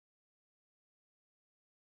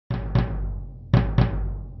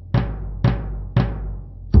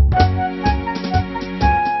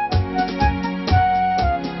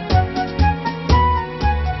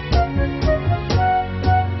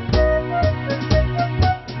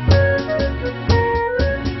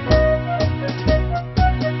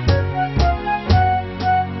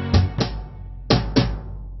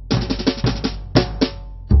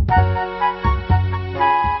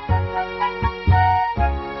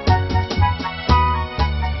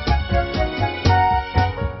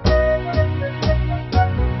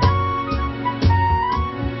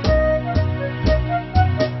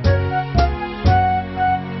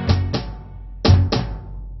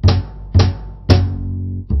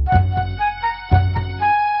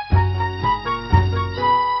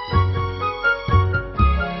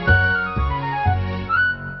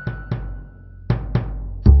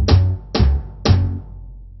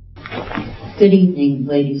Good evening,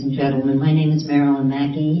 ladies and gentlemen. My name is Marilyn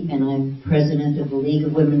Mackey, and I'm president of the League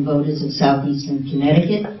of Women Voters of Southeastern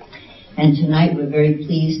Connecticut. And tonight we're very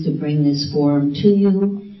pleased to bring this forum to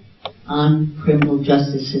you on criminal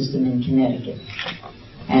justice system in Connecticut.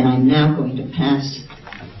 And I'm now going to pass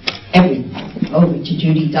everything over to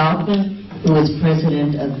Judy Dolphin, who is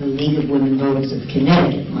president of the League of Women Voters of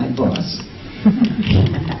Connecticut, my boss.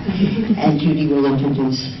 And Judy will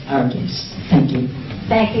introduce our guests. Thank you.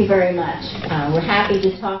 Thank you very much. We're happy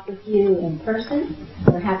to talk with you in person.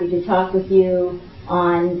 We're happy to talk with you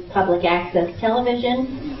on public access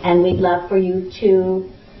television, and we'd love for you to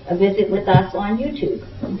visit with us on YouTube.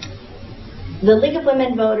 The League of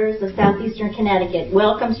Women Voters of Southeastern Connecticut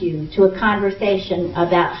welcomes you to a conversation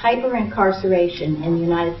about hyper-incarceration in the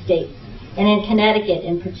United States, and in Connecticut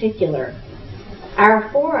in particular. Our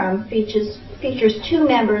forum features two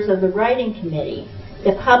members of the writing committee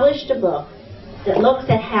that published a book that looks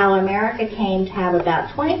at how America came to have about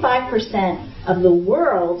 25% of the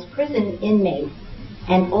world's prison inmates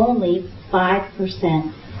and only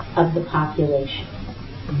 5% of the population.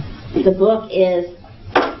 The book is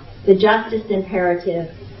The Justice Imperative,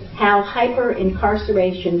 How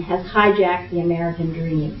Hyper-Incarceration Has Hijacked the American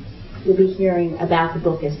Dream. You'll be hearing about the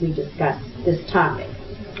book as we discuss this topic.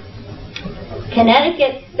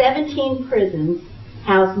 Connecticut's 17 prisons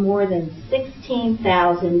house more than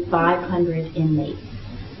 16,500 inmates.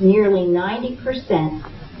 Nearly 90%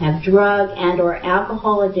 have drug and or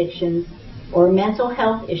alcohol addictions or mental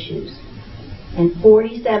health issues, and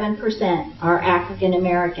 47% are African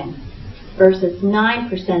American versus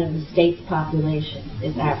 9% of the state's population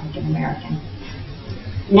is African American.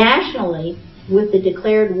 Nationally, with the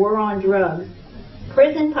declared war on drugs,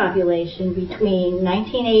 prison population between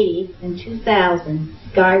 1980 and 2000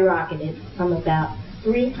 skyrocketed from about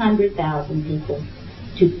 300,000 people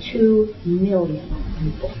to 2 million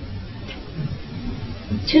people.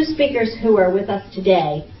 Two speakers who are with us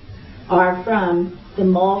today are from the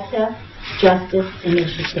Malta Justice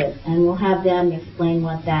Initiative, and we'll have them explain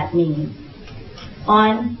what that means.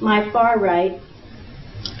 On my far right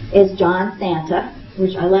is John Santa,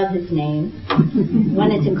 which I love his name.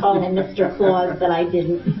 Wanted to call him Mr. Claus, but I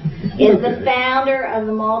didn't. Is the founder of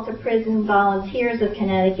the Malta Prison Volunteers of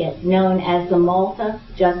Connecticut, known as the Malta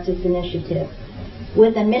Justice Initiative,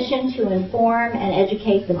 with a mission to inform and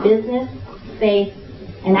educate the business, faith,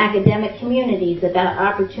 and academic communities about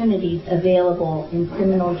opportunities available in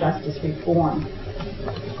criminal justice reform.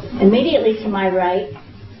 Immediately to my right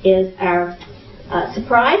is our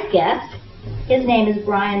surprise guest. His name is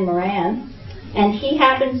Brian Moran, and he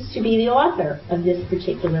happens to be the author of this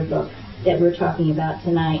particular book that we're talking about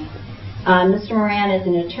tonight. Mr. Moran is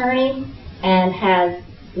an attorney and has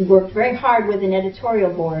worked very hard with an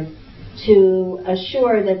editorial board to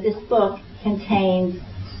assure that this book contains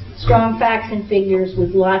strong facts and figures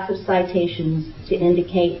with lots of citations to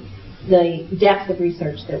indicate the depth of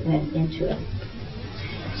research that went into it.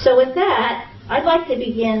 So with that, I'd like to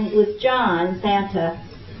begin with John Santa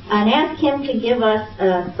and ask him to give us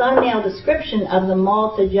a thumbnail description of the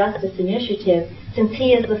Malta Justice Initiative, since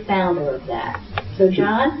he is the founder of that. So,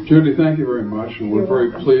 John? Judy, thank you very much, and we're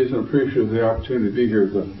very pleased and appreciative of the opportunity to be here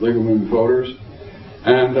at the League of Women Voters.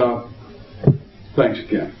 And thanks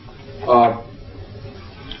again.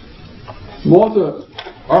 Malta,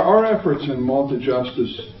 our efforts in Malta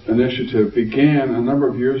Justice Initiative began a number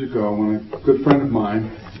of years ago when a good friend of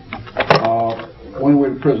mine went away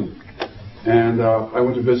to prison. And I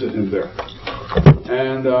went to visit him there.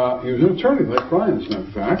 And he was an attorney, like Brian, as a matter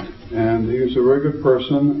of fact. And he was a very good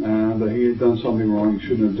person, and he had done something wrong he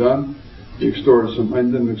shouldn't have done. He extorted some, I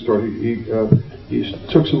didn't extort, he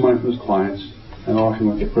took some money from his clients, and off he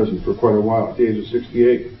went to prison for quite a while, at the age of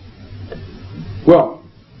 68. Well,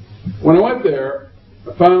 when I went there,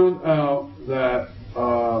 I found out that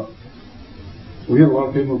we had a lot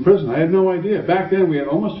of people in prison. I had no idea. Back then, we had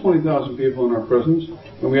almost 20,000 people in our prisons,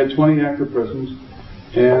 and we had 20 active prisons.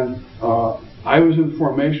 And I was in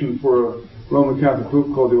formation for a Roman Catholic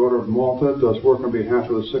group called the Order of Malta. It does work on behalf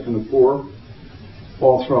of the sick and the poor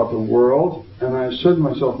all throughout the world. And I said to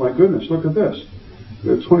myself, my goodness, look at this. We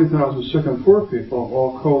have 20,000 sick and poor people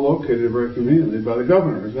all co-located very conveniently by the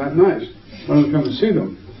governor. Isn't that nice? I wanted to come and see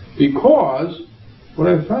them. Because what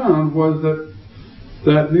I found was that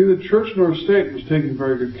neither church nor state was taking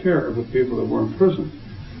very good care of the people that were in prison.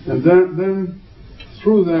 And then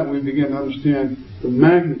through that we began to understand the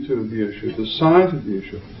magnitude of the issue, the size of the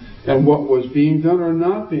issue, and what was being done or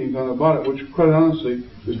not being done about it, which quite honestly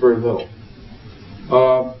is very little.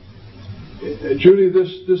 Judy,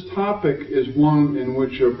 this topic is one in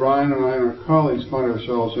which Brian and I and our colleagues find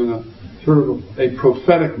ourselves in a sort of a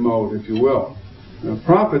prophetic mode, if you will.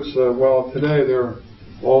 Prophets, well, today they're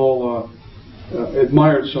all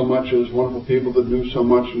admired so much as wonderful people that knew so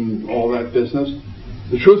much and all that business.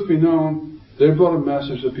 The truth be known, they brought a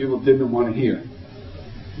message that people didn't want to hear.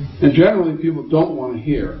 And generally, people don't want to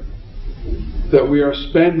hear that we are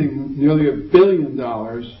spending nearly $1 billion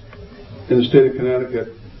in the state of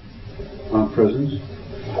Connecticut on prisons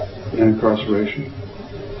and incarceration.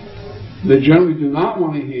 They generally do not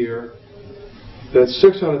want to hear that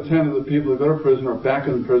 6 out of 10 of the people that go to prison are back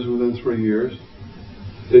in the prison within 3 years.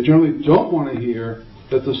 They generally don't want to hear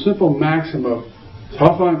that the simple maxim of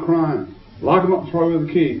tough on crime, lock them up and throw away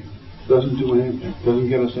the key, doesn't do anything, doesn't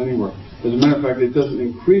get us anywhere. As a matter of fact, it doesn't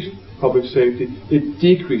increase public safety, it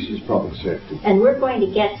decreases public safety. And we're going to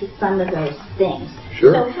get to some of those things.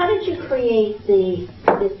 Sure. So how did you create this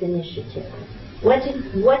initiative? How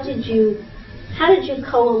did you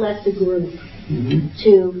coalesce a group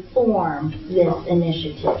to form this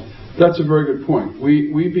initiative? That's a very good point.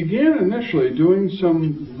 We began initially doing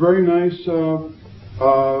some very nice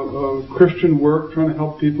Christian work, trying to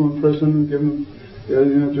help people in prison and give them,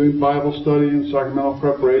 doing Bible study and sacramental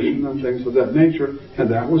preparation and things of that nature, and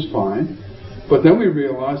that was fine. But then we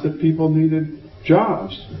realized that people needed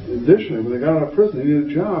jobs. Additionally, when they got out of prison, they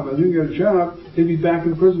needed a job. And if they didn't get a job, they'd be back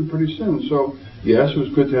in prison pretty soon. So, yes, it was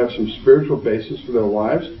good to have some spiritual basis for their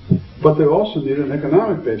lives, but they also needed an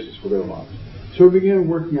economic basis for their lives. So we began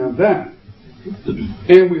working on that.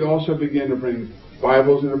 And we also began to bring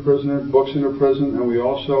Bibles into prison and books into prison, and we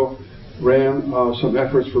also ran some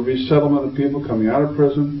efforts for resettlement of people coming out of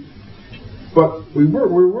prison. But we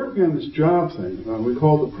were working on this job thing we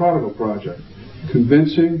call the Prodigal Project,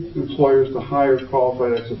 convincing employers to hire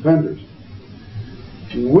qualified ex-offenders.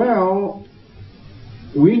 Well,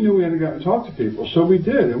 we knew we had to go out and talk to people, so we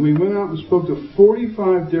did, and we went out and spoke to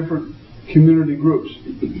 45 different community groups,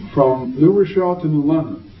 from New Rochelle to New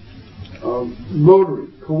London, Rotary,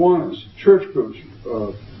 Kiwanis, church groups,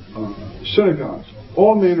 synagogues,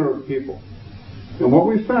 all manner of people. And what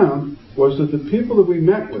we found was that the people that we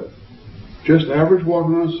met with, just average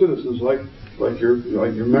walking around citizens like your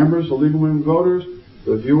members, the League of Women Voters,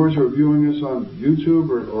 the viewers who are viewing us on YouTube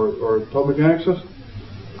or public access,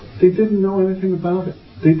 they didn't know anything about it.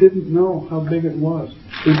 They didn't know how big it was.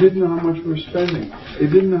 They didn't know how much we were spending. They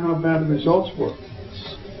didn't know how bad the results were.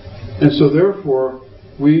 And so therefore,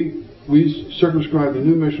 we circumscribed a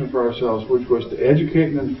new mission for ourselves, which was to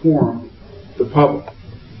educate and inform the public.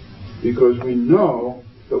 Because we know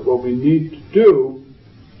that what we need to do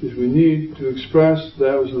is we need to express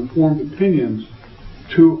those informed opinions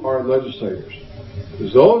to our legislators.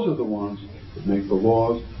 Because those are the ones that make the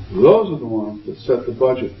laws. Those are the ones that set the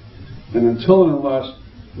budget. And until and unless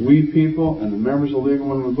we people and the members of the League of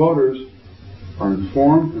Women Voters are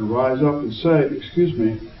informed and rise up and say, excuse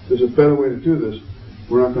me, there's a better way to do this,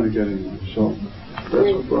 we're not going to get anywhere. So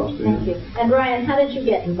that's what brought us to Thank you. And Ryan, how did you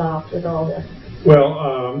get involved with all this? Well,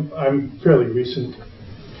 I'm fairly recent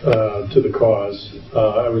to the cause.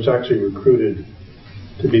 I was actually recruited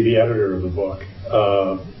to be the editor of the book.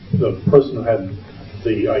 The person who had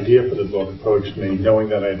the idea for the book approached me knowing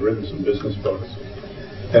that I had written some business books.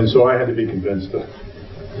 And so I had to be convinced to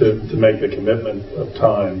make the commitment of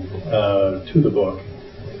time to the book.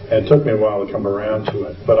 And it took me a while to come around to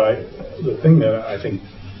it. But the thing that I think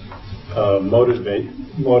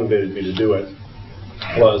motivated me to do it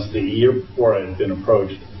was the year before I had been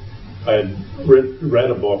approached, I had read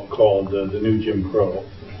a book called The New Jim Crow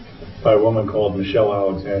by a woman called Michelle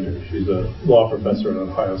Alexander. She's a law professor at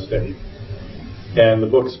Ohio State. And the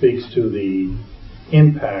book speaks to the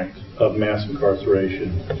impact of mass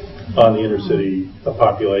incarceration on the inner city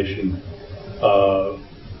population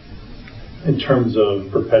in terms of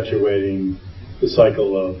perpetuating the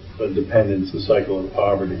cycle of dependence, the cycle of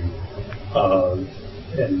poverty,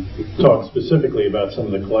 and talk specifically about some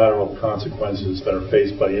of the collateral consequences that are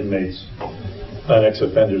faced by inmates and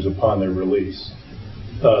ex-offenders upon their release.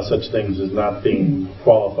 Such things as not being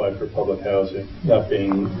qualified for public housing, not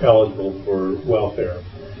being eligible for welfare,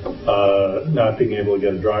 not being able to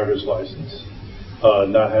get a driver's license,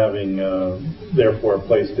 not having, therefore, a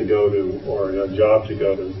place to go to or a job to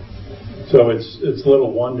go to. So it's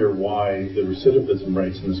little wonder why the recidivism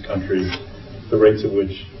rates in this country, the rates at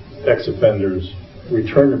which ex-offenders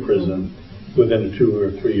return to prison within a 2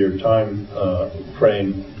 or 3 year time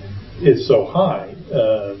frame, is so high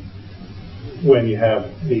when you have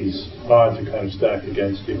these odds that kind of stacked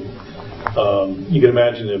against you. You can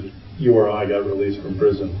imagine if you or I got released from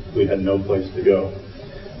prison, we had no place to go.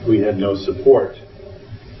 We had no support,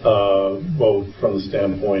 both from the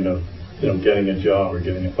standpoint of getting a job or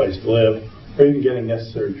getting a place to live, or even getting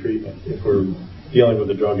necessary treatment if we're dealing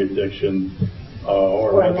with a drug addiction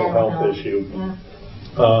or a mental health issue.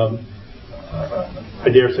 I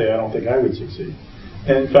dare say I don't think I would succeed.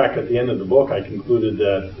 And in fact, at the end of the book, I concluded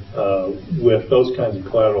that with those kinds of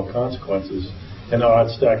collateral consequences, an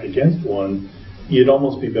odds stacked against one, you'd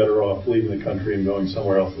almost be better off leaving the country and going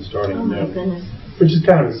somewhere else and starting Oh my anew. goodness. Which is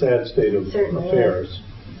kind of a sad state of Certainly affairs.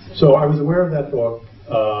 So I was aware of that book.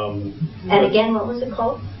 And again, what was it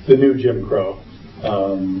called? The New Jim Crow.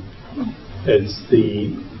 It's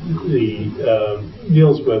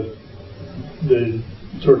deals with the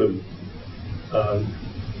sort of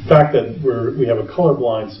fact that we have a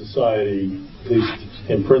colorblind society, at least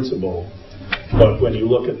in principle, but when you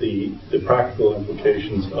look at the practical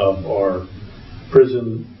implications of our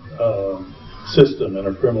prison system and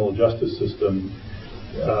our criminal justice system,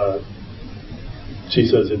 she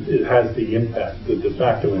says it has the impact, the de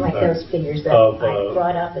facto impact. Like those figures that of, I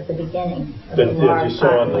brought up at the beginning of that the large you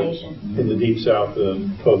saw population. in the Deep South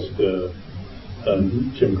post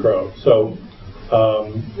Jim Crow. So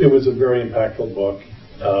it was a very impactful book.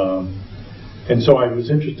 And so I was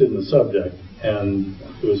interested in the subject, and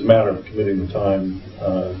it was a matter of committing the time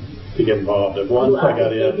to get involved. At once I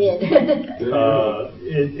got in,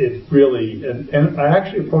 it really, and I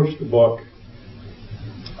actually approached the book,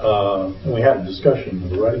 and we had a discussion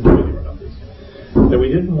with the writing committee around this, that we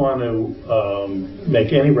didn't want to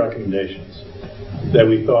make any recommendations that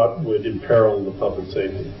we thought would imperil the public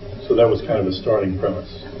safety. So that was kind of a starting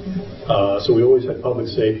premise. So we always had public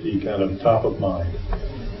safety kind of top of mind.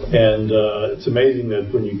 And it's amazing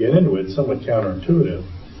that when you get into it, it's somewhat counterintuitive.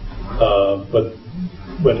 But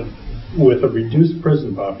with a reduced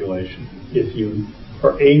prison population, if you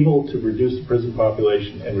are able to reduce the prison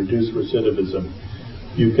population and reduce recidivism,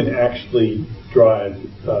 you can actually drive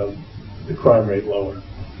the crime rate lower.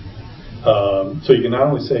 So you can not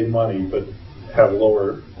only save money, but have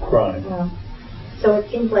lower crime. Well, so it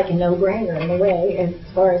seems like a no-brainer in a way, as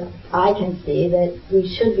far as I can see, that we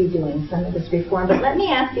should be doing some of this reform. But let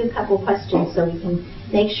me ask you a couple questions so we can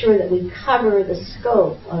make sure that we cover the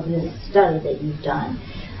scope of this study that you've done.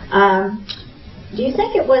 Do you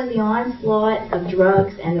think it was the onslaught of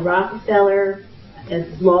drugs and the Rockefeller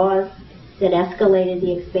laws that escalated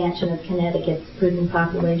the expansion of Connecticut's prison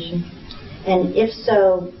population? And if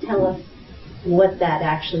so, tell us what that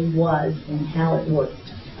actually was and how it worked.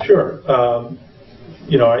 Sure.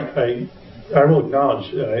 You know, I will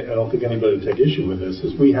acknowledge, I don't think anybody would take issue with this,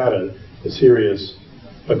 is we had a serious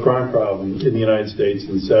crime problem in the United States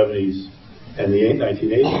in the 70s and the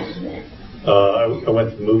 1980s. I went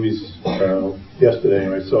to the movies yesterday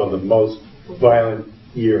and I saw The Most Violent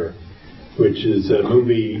Year, which is a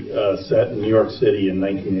movie set in New York City in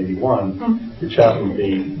 1981, which happened to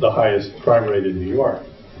be the highest crime rate in New York.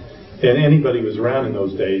 And anybody who was around in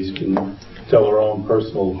those days can tell their own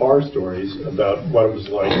personal horror stories about what it was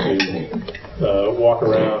like to walk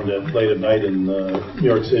around late at night in New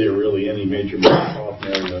York City or really any major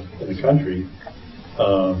metropolitan area in the country.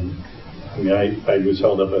 I mean, I was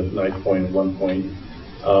held up at knife point at one point.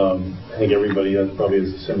 I think everybody probably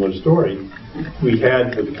has a similar story. We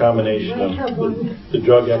had, with the combination of the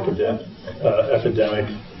drug epidemic,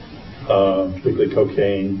 particularly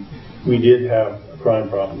cocaine, we did have a crime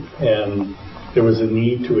problem. And there was a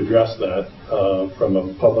need to address that from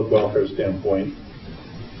a public welfare standpoint.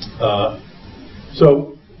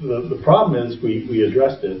 So the problem is we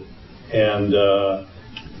addressed it, and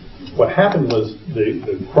what happened was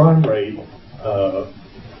the crime rate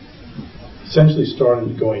essentially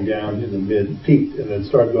started going down in the peaked, and then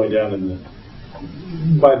started going down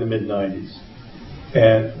by the mid-90s.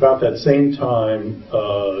 And about that same time,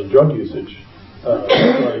 drug usage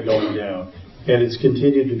started going down. And it's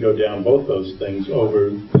continued to go down, both those things,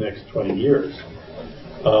 over the next 20 years.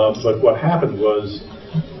 But what happened was,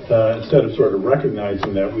 instead of sort of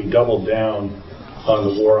recognizing that, we doubled down on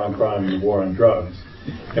the war on crime and the war on drugs.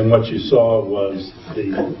 And what you saw was,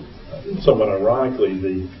 somewhat ironically,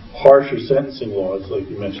 the harsher sentencing laws, like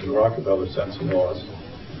you mentioned, the Rockefeller sentencing laws,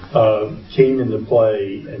 came into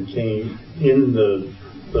play and came in the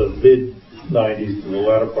mid-90s to the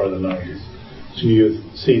latter part of the 90s. So you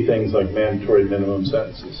see things like mandatory minimum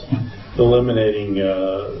sentences, eliminating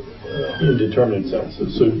indeterminate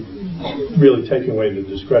sentences, so really taking away the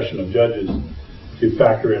discretion of judges to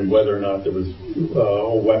factor in whether or not there was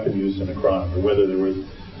a weapon used in a crime, or whether there was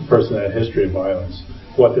a person that had a history of violence,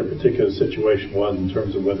 what their particular situation was in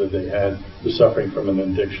terms of whether they were suffering from an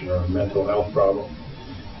addiction or a mental health problem.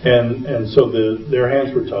 And so their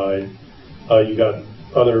hands were tied. You got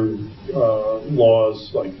other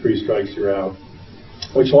laws like 3 strikes, you're out,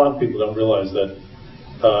 which a lot of people don't realize that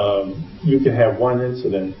you can have one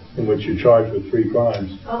incident in which you're charged with 3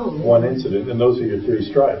 crimes, one incident, and those are your 3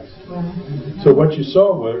 strikes. So what you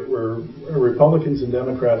saw were Republicans and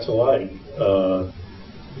Democrats alike,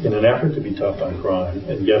 in an effort to be tough on crime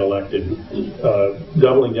and get elected,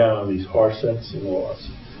 doubling down on these harsh sentencing laws.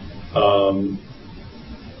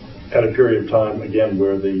 At a period of time, again,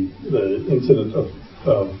 where the incidence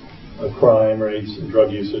of crime rates and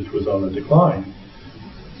drug usage was on the decline.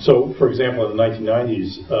 So, for example, in the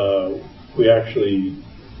 1990s, we actually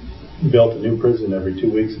built a new prison every 2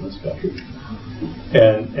 weeks in this country.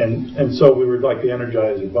 And so we were like the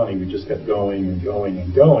Energizer Bunny. We just kept going and going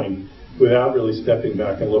and going without really stepping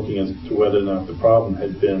back and looking as to whether or not the problem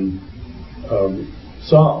had been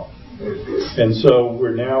solved. And so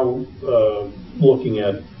we're now looking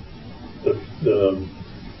at the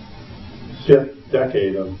 5th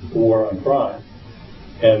decade of war on crime.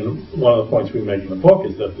 And one of the points we make in the book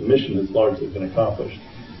is that the mission has largely been accomplished.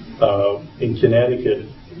 In Connecticut,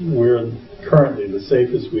 we're currently the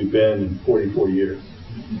safest we've been in 44 years.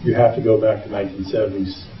 You have to go back to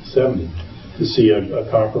 1970 to see a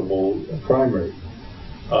comparable crime rate.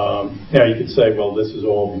 Now you could say, well, this is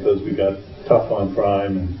all because we got tough on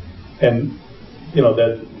crime, and you know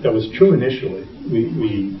that was true initially.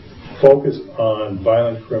 We focused on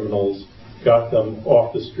violent criminals, got them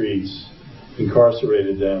off the streets,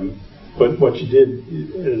 incarcerated them, but what you did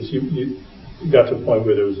is you got to a point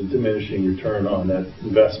where there was a diminishing return on that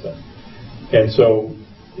investment. And so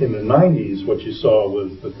in the 90s, what you saw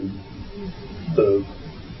was that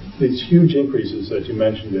these huge increases that you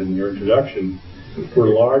mentioned in your introduction were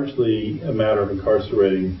largely a matter of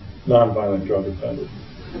incarcerating nonviolent drug offenders.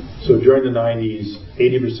 So during the 90s,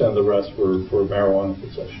 80% of the arrests were for marijuana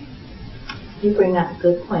possession. You bring up a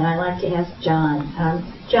good point. I'd like to ask John.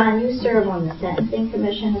 John, you serve on the Sentencing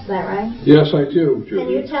Commission, is that right? Yes, I do, Judy. Can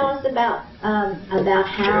you tell us about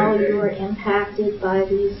how you're impacted by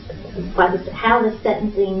how the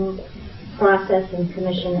sentencing process and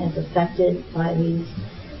commission is affected by these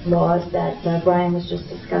laws that Brian was just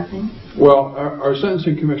discussing? Well, our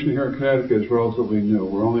Sentencing Commission here in Connecticut is relatively new.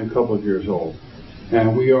 We're only a couple of years old.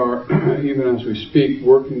 And we are, even as we speak,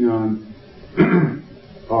 working on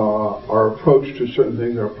our approach to certain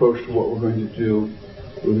things, our approach to what we're going to do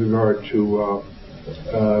with regard to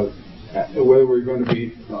whether we're going to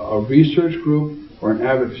be a research group or an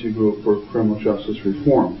advocacy group for criminal justice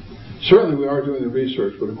reform. Certainly we are doing the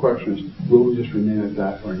research, but the question is, will we just remain at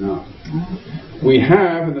that or not? We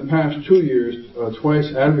have, in the past 2 years,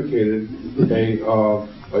 twice advocated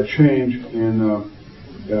a change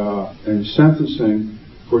in sentencing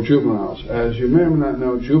for juveniles. As you may or may not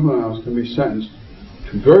know, juveniles can be sentenced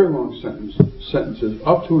to very long sentences,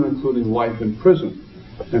 up to and including life in prison.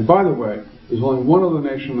 And by the way, there's only one other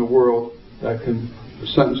nation in the world that can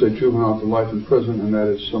sentence a juvenile to life in prison, and that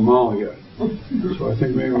is Somalia. So I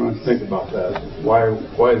think maybe we want to think about that.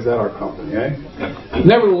 Why is that our company, eh?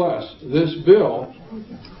 Nevertheless, this bill,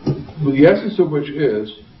 the essence of which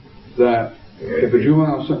is that if a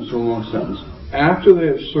juvenile is sentenced to a long sentence, after they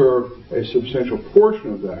have served a substantial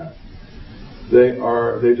portion of that,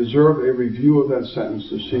 they deserve a review of that sentence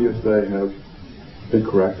to see if they have been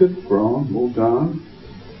corrected, grown, moved on,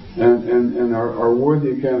 and are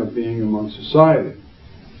worthy again of being among society.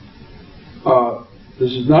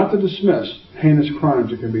 This is not to dismiss heinous crimes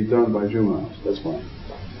that can be done by juveniles. That's fine.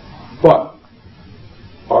 But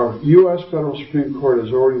our U.S. Federal Supreme Court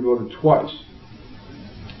has already voted twice,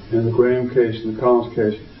 in the Graham case and the Collins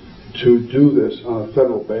case, to do this on a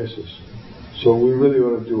federal basis. So we really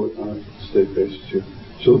ought to do it on a state basis here.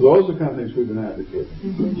 So those are the kind of things we've been advocating.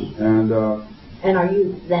 Mm-hmm. And are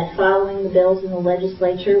you then following the bills in the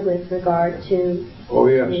legislature with regard to oh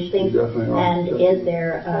yes, these things? We definitely are. And is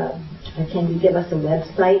there, can you give us a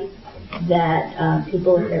website that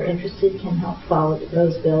people, if they're interested, can help follow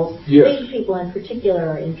those bills? Yes. These people in particular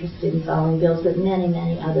are interested in following bills, but many,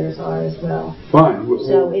 many others are as well. Fine.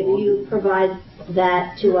 So if you provide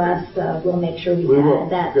that to us, we'll make sure we add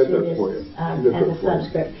that to this as a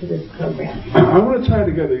subscript to this program. I want to tie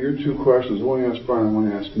together your two questions. One asked Brian and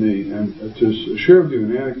one asked me, and to share with you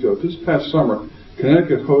an anecdote. This past summer,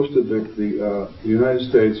 Connecticut hosted the United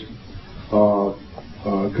States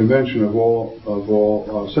convention of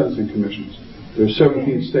all sentencing commissions. There are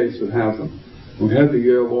 17 states that have them. We had the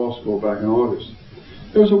Yale Law School back in August.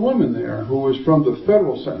 There was a woman there who was from the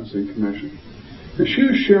Federal Sentencing Commission, and she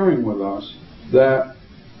was sharing with us that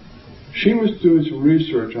she was doing some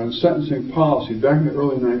research on sentencing policy back in the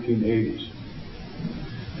early 1980s.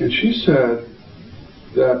 And she said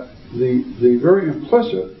that the very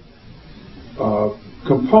implicit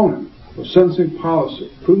component of sentencing policy,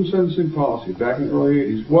 prudent sentencing policy back in the early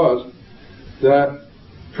 80s was that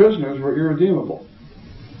prisoners were irredeemable.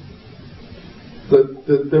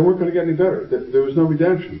 That they weren't going to get any better. That there was no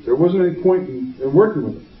redemption. There wasn't any point in working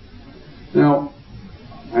with them. Now,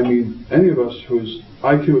 I mean, any of us whose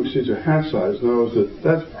IQ exceeds a hat size knows that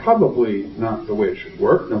that's probably not the way it should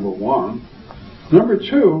work, number one. Number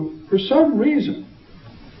two, for some reason,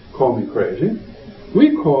 call me crazy,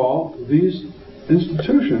 we call these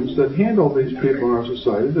institutions that handle these people in our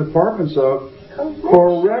society departments of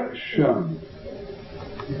correction.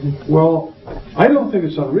 Well, I don't think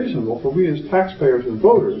it's unreasonable for we as taxpayers and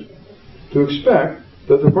voters to expect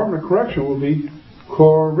that the Department of Correction will be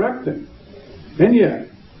correcting. And yet,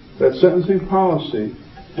 that sentencing policy,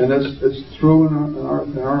 and it's true in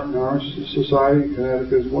our society in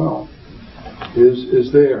Connecticut as well,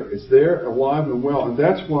 is there. It's there, alive and well, and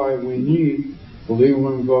that's why we need the League of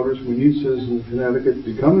Women Voters, we need citizens of Connecticut to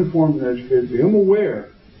become informed and educated, become aware,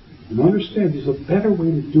 and understand there's a better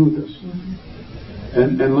way to do this.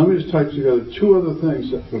 And let me just type together two other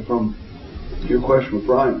things from your question with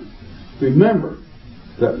Brian. Remember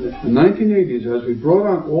that in the 1980s, as we brought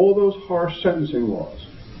on all those harsh sentencing laws,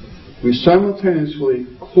 we simultaneously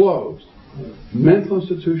closed mental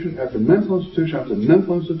institution after mental institution after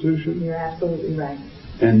mental institution. You're absolutely right.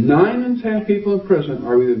 And 9 in 10 people in prison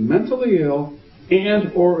are either mentally ill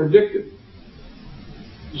and or addicted.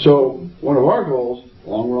 So one of our goals,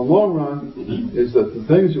 long run, is that the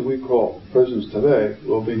things that we call prisons today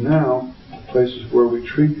will be now places where we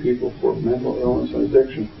treat people for mental illness and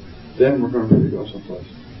addiction. Then we're going to really go someplace.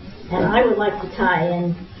 And I would like to tie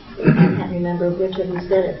in, I can't remember which of you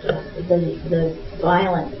said it, the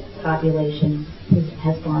violent population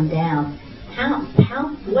has gone down.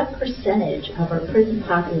 What percentage of our prison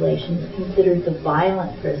population is considered the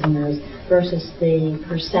violent prisoners versus the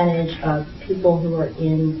percentage of people who are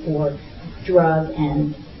in for drug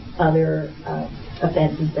and other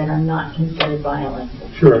offenses that are not considered violent?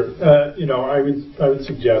 Sure. I would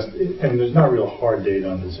suggest, and there's not real hard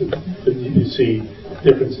data on this, but you see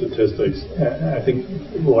different statistics. I think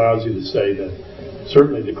it allows you to say that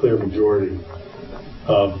certainly the clear majority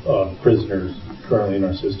of prisoners currently in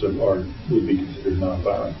our system would be considered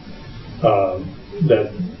nonviolent.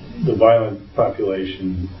 That the violent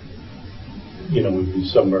population, would be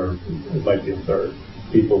somewhere, it might be a third.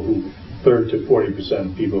 30 to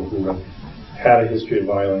 40% people who have had a history of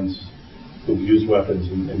violence, who've used weapons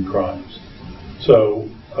in crimes. So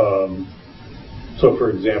for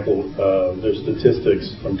example, there's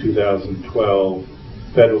statistics from 2012,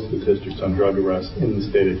 federal statistics on drug arrests in the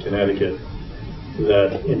state of Connecticut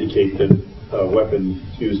that indicate that weapons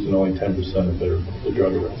used in only 10% of the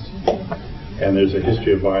drug arrests. And there's a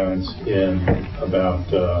history of violence in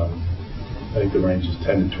about, I think the range is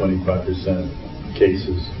 10 to 25%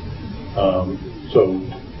 cases. So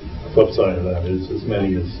the flip side of that is as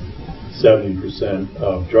many as 70%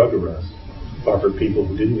 of drug arrests are for people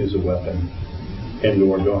who didn't use a weapon and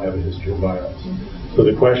or don't have a history of violence. So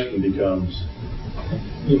the question becomes,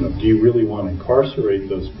 do you really want to incarcerate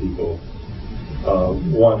those people?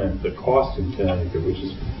 One, at the cost in Connecticut, which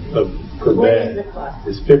is per bed,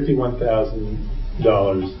 is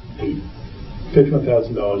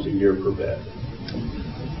 $51,000 a year per bed.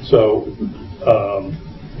 So,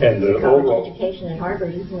 and the college education at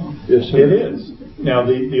Harvard, isn't it? Yes, it is. Now,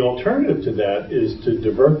 the alternative to that is to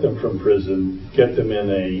divert them from prison, get them in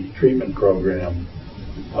a treatment program,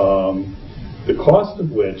 the cost of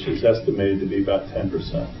which is estimated to be about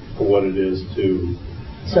 10% for what it is to...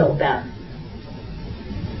 So about,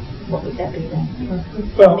 what would that be then?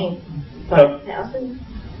 Well, 5,000?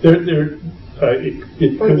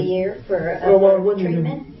 It for could, the year, for a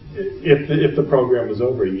treatment? If the program was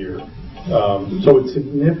over a year. So it's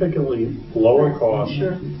significantly lower cost,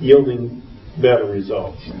 yielding better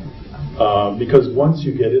results. Because once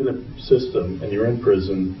you get in the system and you're in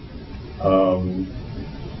prison,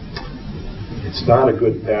 it's not a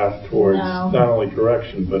good path towards not only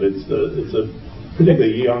correction, but it's a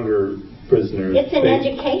particularly younger prisoners. It's an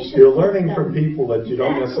education. You're learning from people that you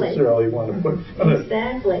don't necessarily want to put in front of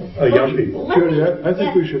young people. Judy, I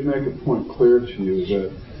think we should make a point clear to you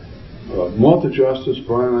that Malta Justice,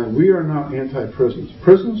 Brian and I, we are not anti-prisons.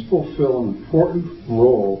 Prisons fulfill an important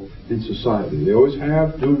role in society. They always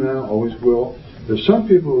have, do now, always will. There's some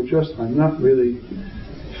people who just are not really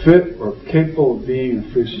fit or capable of being in a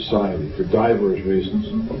free society for diverse reasons.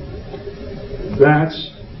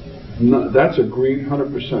 That's agreed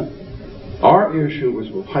 100%. Our issue is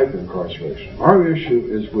with hyper-incarceration. Our issue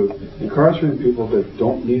is with incarcerating people that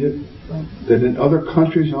don't need it, that in other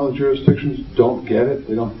countries and other jurisdictions don't get it,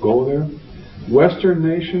 they don't go there. Western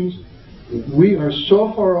nations, we are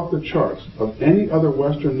so far off the charts of any other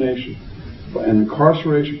Western nation, and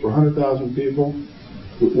incarceration for 100,000 people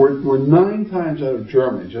We're 9 times out of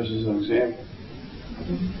Germany, just as an example.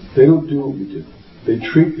 They don't do what we do. They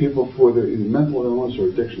treat people for their either mental illness or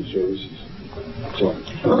addiction services. So,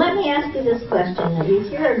 Well, let me ask you this question. We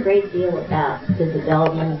hear a great deal about the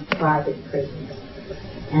development of private prisons.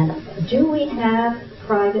 And do we have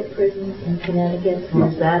private prisons in Connecticut, or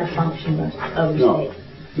is that a function of the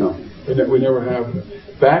state? No, we never have.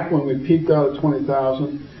 Back when we peaked out at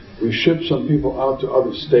 20,000, we shipped some people out to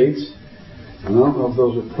other states. And I don't know if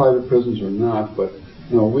those are private prisons or not, but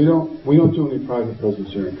no, we don't do any private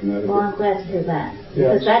prisons here in Connecticut. Well, I'm glad to hear that. Yes.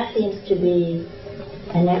 Because that seems to be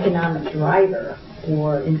an economic driver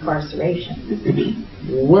for incarceration.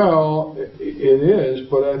 Well, it is,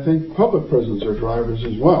 but I think public prisons are drivers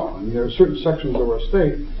as well. I mean, there are certain sections of our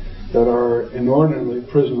state that are inordinately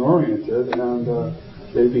prison-oriented, and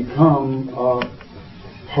they become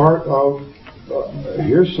part of,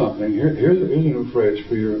 here's something, here's a new phrase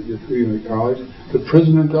for your community colleagues, the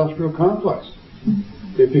prison industrial complex.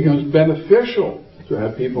 It becomes beneficial to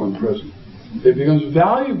have people in prison. It becomes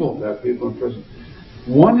valuable to have people in prison.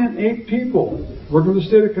 1 in 8 people working in the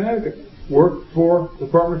state of Connecticut work for the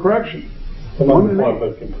Department of Correction. Among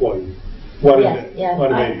public employees. One in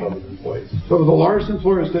eight public employees. So the largest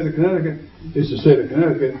employer in the state of Connecticut is the state of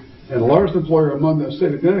Connecticut, and the largest employer among the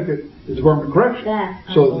state of Connecticut is the Department of Correction.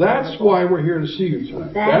 So that's why we're here to see you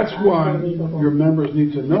tonight. That's why your members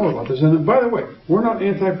need to know about this. And by the way, we're not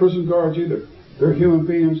anti-prison guards either. They're human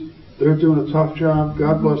beings. They're doing a tough job.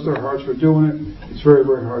 God bless their hearts for doing it. It's very,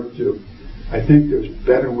 very hard to do. I think there's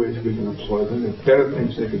better ways we can employ them. There's better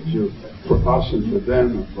things they could do for us and for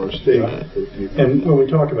them and for our state and for people. And when we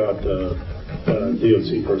talk about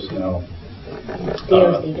DOC personnel,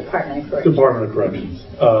 DOC, Department of Corrections. Department of Corrections.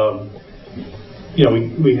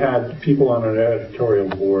 We had people on our editorial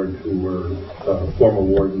board who were former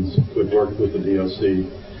wardens who had worked with the DOC.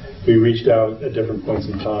 We reached out at different points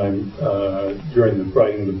in time during the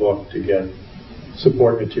writing of the book to get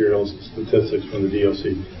support materials and statistics from the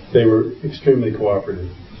DOC. They were extremely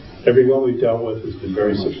cooperative. Everyone we've dealt with has been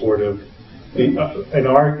very supportive. In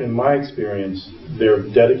my experience, they're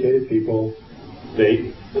dedicated people.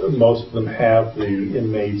 Most of them have the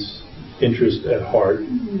inmates' interest at heart.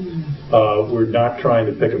 We're not trying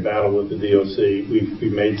to pick a battle with the DOC.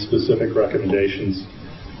 We've made specific recommendations.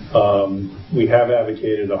 We have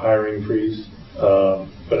advocated a hiring freeze,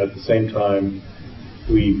 but at the same time,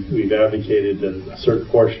 we've advocated that a certain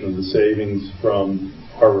portion of the savings from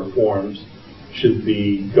our reforms should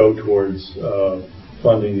go towards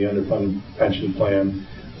funding the underfunded pension plan.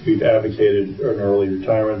 We've advocated an early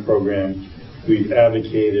retirement program. We've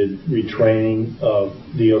advocated retraining of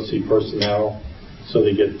DOC personnel so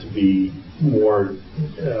they get to be more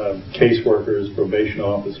caseworkers, probation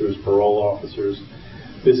officers, parole officers.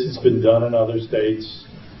 This has been done in other states.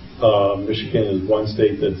 Michigan is one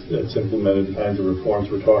state that's implemented the kinds of reforms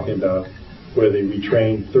we're talking about, where they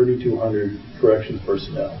retrain 3,200 corrections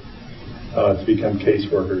personnel to become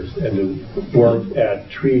caseworkers and to work at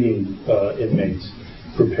treating inmates,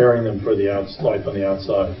 preparing them for the life on the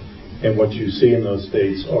outside. And what you see in those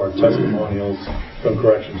states are testimonials from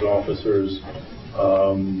corrections officers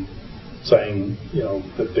saying,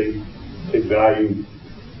 that they value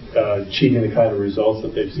achieving the kind of results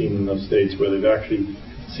that they've seen in those states where they've actually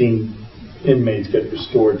seen inmates get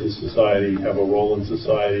restored to society, have a role in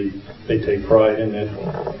society. They take pride in it.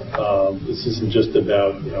 This isn't just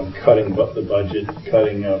about cutting the budget,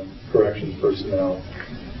 cutting out corrections personnel.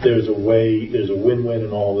 There's a win-win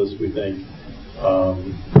in all this. We think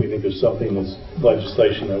there's something in this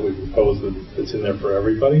legislation that we propose that's in there for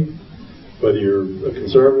everybody. Whether you're a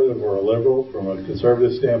conservative or a liberal, from a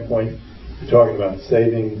conservative standpoint, you're talking about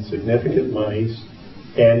saving significant monies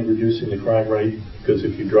and reducing the crime rate, because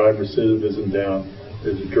if you drive recidivism down,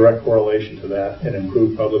 there's a direct correlation to that and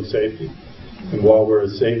improved public safety. And while we're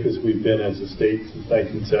as safe as we've been as a state since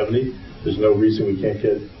 1970, there's no reason we can't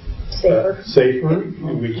get safer.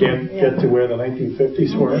 We can't get to where the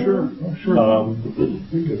 1950s were.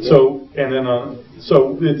 So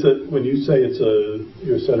when you say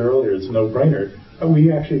you said earlier, it's a no-brainer.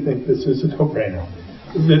 We actually think this is a no-brainer.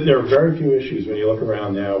 There are very few issues when you look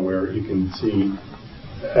around now where you can see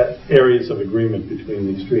areas of agreement between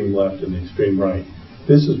the extreme left and the extreme right.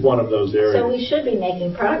 This is one of those areas. So we should be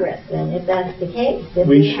making progress then, if that's the case.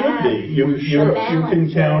 We should be. You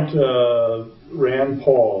can count Rand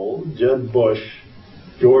Paul, Jeb Bush,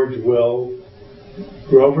 George Will,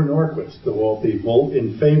 Grover Norquist, of all people,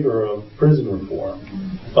 in favor of prison reform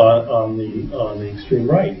on the extreme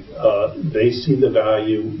right. They see the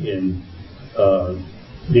value in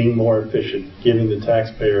being more efficient, giving the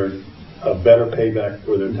taxpayer a better payback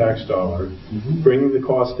for their tax dollar, bringing the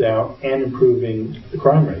cost down and improving the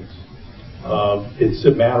crime rates. It's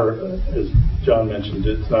a matter, as John mentioned,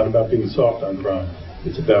 it's not about being soft on crime.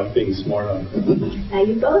 It's about being smart on crime. Now,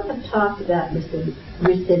 you both have talked about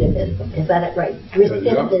recidivism. Is that it, right?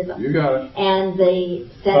 Recidivism. You got it. And the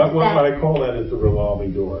sense What that... I call that is the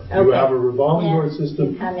revolving door. Okay. You have a revolving Yeah. door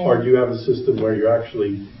system, Come in. or do you have a system where you're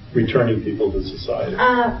actually returning people to society?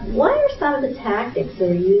 What are some of the tactics that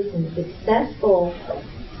are used in successful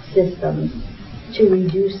systems to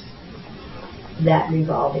reduce that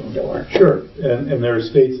revolving door? Sure, and there are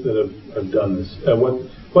states that have done this.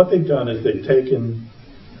 What they've done is they've taken,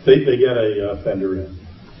 they get a offender in.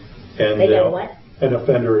 And They get what? An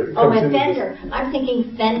offender. Oh, comes a into Fender. I'm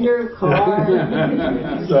thinking Fender, car,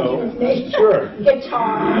 So, sure.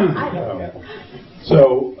 guitar, I don't know.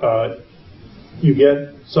 So, you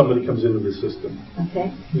get somebody comes into the system.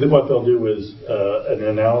 Okay. What they'll do is an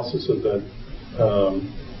analysis of that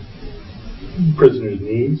prisoner's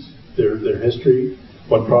needs, their history,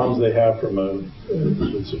 what problems they have from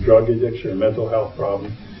it's a drug addiction or mental health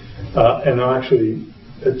problem, and they'll actually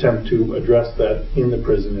attempt to address that in the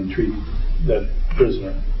prison and treat that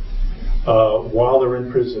prisoner. While they're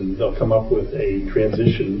in prison, they'll come up with a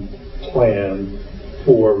transition plan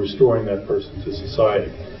for restoring that person to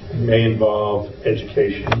society. It may involve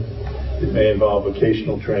education. It may involve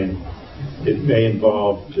vocational training. It may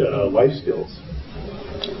involve life skills.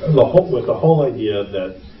 With the whole idea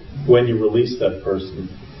that when you release that person,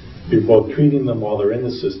 you're both treating them while they're in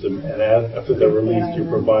the system, and after they're released, you're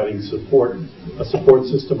providing support, a support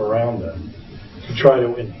system around them to try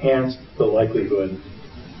to enhance the likelihood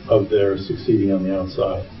of their succeeding on the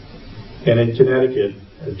outside. And in Connecticut,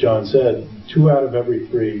 as John said, 2 out of every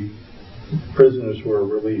 3 prisoners who are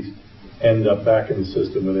released end up back in the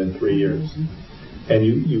system within 3 years. And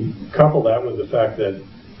you couple that with the fact that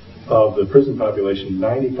of the prison population,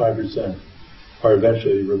 95% are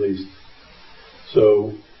eventually released.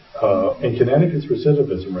 So in Connecticut's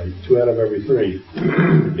recidivism rate, 2 out of every 3,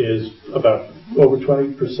 is about over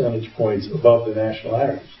 20 percentage points above the national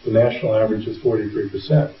average. The national average is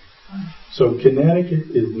 43%. So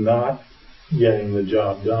Connecticut is not getting the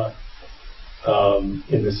job done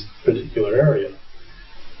in this particular area.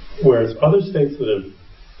 Whereas other states that have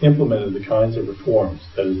implemented the kinds of reforms,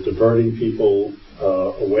 that is diverting people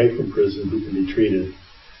away from prison who can be treated,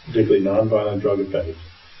 particularly nonviolent drug offenders,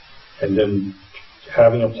 and then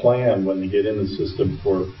having a plan when they get in the system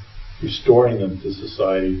for restoring them to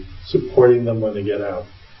society, supporting them when they get out,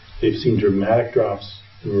 they've seen dramatic drops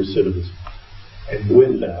in recidivism. And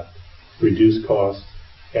with that, reduced costs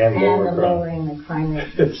and lower crime. Lowering the crime rate.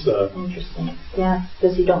 It's interesting. Yeah,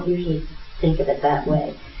 because you don't usually think of it that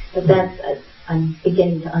way. But that's, I'm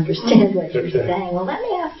beginning to understand what you're saying. Well, let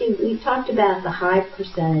me ask you, we talked about the high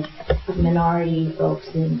percentage of minority folks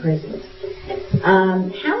in prisons.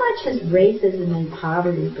 How much has racism and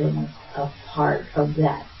poverty been a part of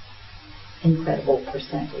that incredible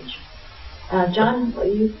percentage? John,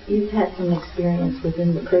 you've had some experience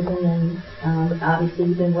within the prison, and obviously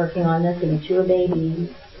you've been working on this, and it's your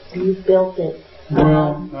baby. You've built it.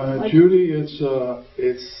 Well, Judy, it's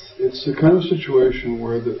the kind of situation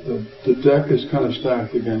where the deck is kind of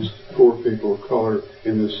stacked against poor people of color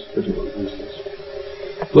in this particular instance.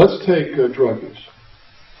 Let's take drug use.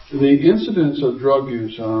 The incidence of drug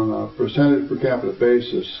use on a percentage per capita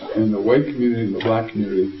basis in the white community and the black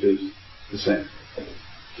community is the same.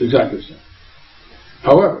 It's exactly the same.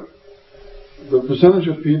 However, the percentage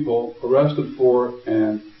of people arrested for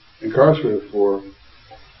and incarcerated for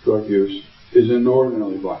drug use is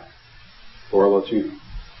inordinately black or Latino.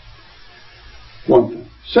 One thing.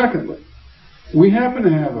 Secondly, we happen to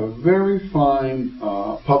have a very fine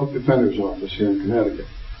public defender's office here in Connecticut,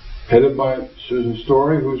 headed by Susan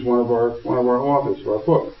Story, who's one of our authors of our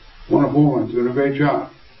book, wonderful woman, doing a great job.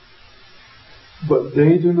 But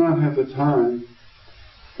they do not have the time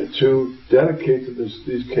to dedicate to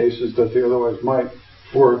these cases that they otherwise might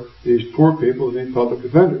for these poor people who need public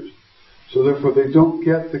defenders. So therefore, they don't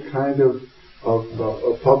get the kind of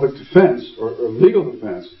public defense or legal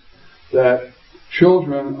defense that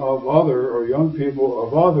children of other or young people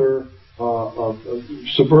of other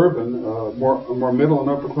suburban, more middle and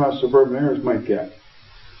upper class suburban areas might get.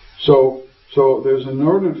 So there's an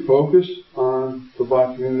inordinate focus on the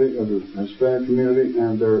black community or the Hispanic community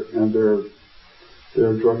and their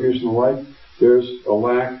drug use and the like. There's a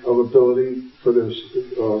lack of ability for their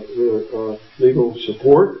legal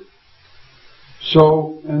support.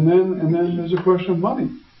 So, and then there's a question of money.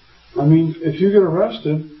 I mean, if you get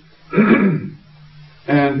arrested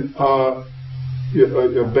and a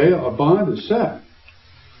bond is set,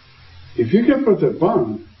 if you can't put that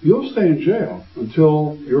bond, you'll stay in jail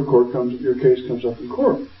until your case comes up in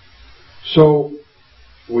court. So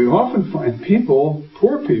we often find people,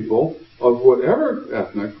 poor people, of whatever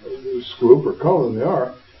ethnic group or color they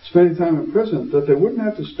are, spending time in prison that they wouldn't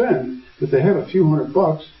have to spend if they had a few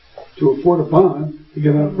 $100 to afford a bond to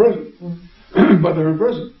get out of prison. But they're in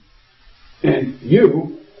prison. And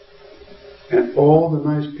you and all the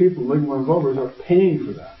nice people, League of Women Voters, are paying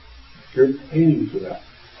for that. You're paying for that.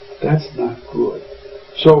 That's not good.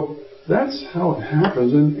 So that's how it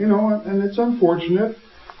happens. And, and it's unfortunate.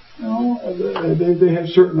 They have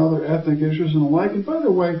certain other ethnic issues and the like. And by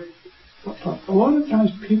the way, a lot of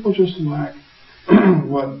times people just lack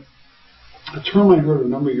a term I heard a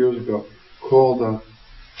number of years ago called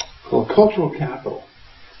cultural capital.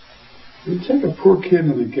 You take a poor kid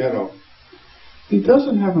in the ghetto. He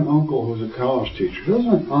doesn't have an uncle who's a college teacher. He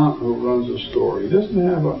doesn't have an aunt who runs a store. He doesn't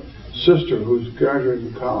have a sister who's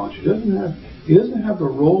graduated from college. He doesn't have the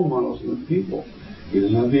role models and the people. He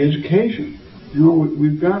doesn't have the education.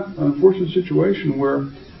 We've got an unfortunate situation where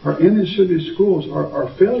our inner city schools are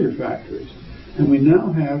failure factories, and we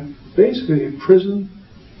now have basically a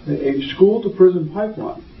school to prison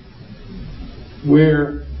pipeline,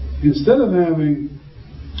 where instead of having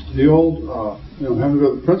the old, having to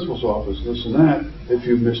go to the principal's office, this and that, if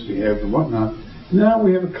you misbehaved and whatnot, now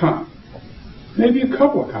we have a cop, maybe a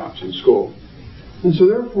couple of cops in school, and so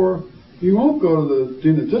therefore you won't go to the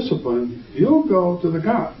dean of discipline, you'll go to the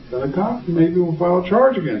cop, and the cop maybe will file a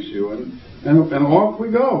charge against you, and off we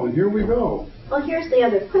go, and here we go. Well, here's the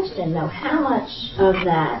other question, though. How much of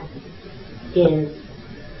that is,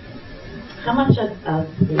 how much of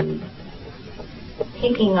the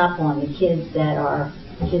picking up on the kids that are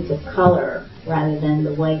kids of color rather than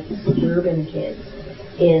the white suburban kids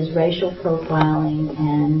is racial profiling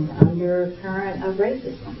and undercurrent of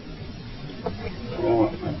racism? Well,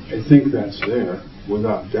 I think that's there,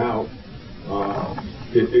 without doubt.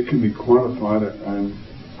 It can be quantified.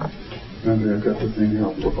 I've got the thing here.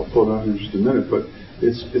 I'll pull it out in just a minute. But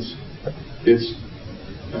it's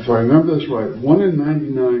if I remember this right, 1 in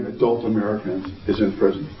 99 adult Americans is in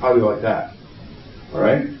prison. How do you like that? All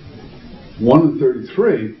right. 1 in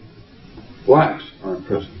 33 blacks are in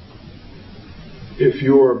prison. If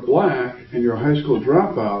you're black and you're a high school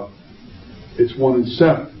dropout, it's 1 in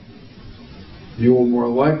 7. You will more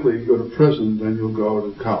likely go to prison than you'll go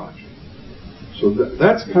to college. So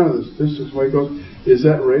that's kind of the statistics way it goes. Is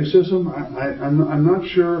that racism? I'm not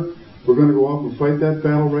sure we're going to go off and fight that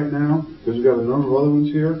battle right now, because we've got a number of other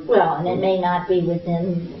ones here. Well, and it may not be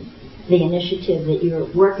within the initiative that you're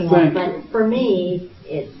working on, but for me,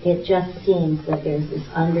 it just seems that there's this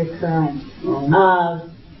undercurrent of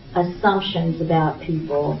assumptions about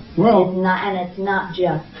people. Well, it's not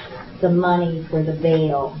just the money for the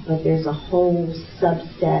bail, but there's a whole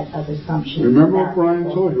subset of assumptions. Remember what Brian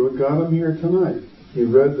told you, what got him here tonight? He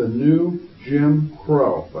read the new Jim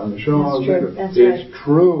Crow by Michelle Alexander. It's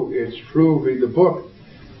true. Read the book.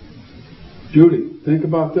 Judy, think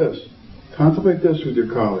about this. Contemplate this with your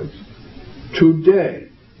colleagues. Today,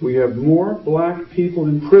 we have more black people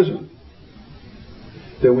in prison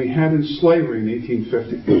than we had in slavery in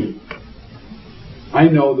 1850. I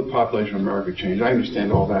know the population of America changed. I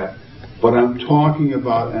understand all that. But I'm talking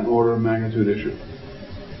about an order of magnitude issue.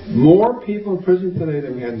 More people in prison today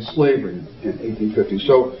than we had in slavery in 1850.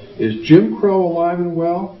 So is Jim Crow alive and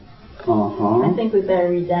well? I think we better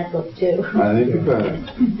read that book too. I think we better.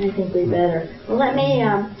 I think we better. Well, let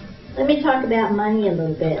me talk about money a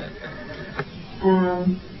little bit.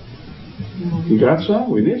 You got some?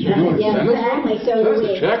 We need some money. Yeah, exactly. So That's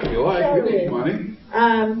a check if you like. So we need money.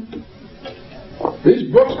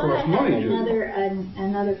 These books cost money.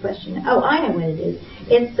 Another question. Oh, I know what it is.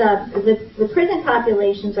 It's the prison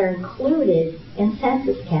populations are included in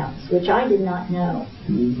census counts, which I did not know.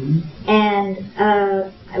 Mm-hmm. And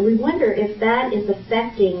we wonder if that is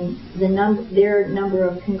affecting their number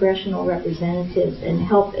of congressional representatives, and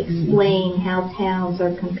help explain how towns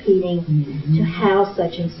are competing to house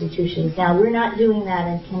such institutions. Now, we're not doing that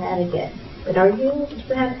in Connecticut. But do you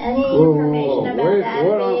have any information about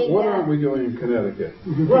that? What aren't we doing in Connecticut?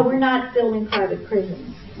 Well, we're not building private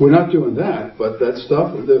prisons. We're not doing that, but that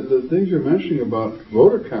stuff, the things you're mentioning about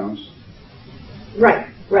voter counts. Right.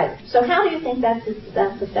 So how do you think that's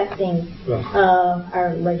affecting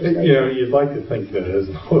our legislation? You'd like to think that it has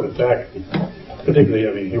no effect.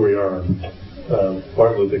 Particularly, here we are on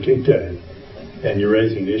Martin Luther King Day, and you're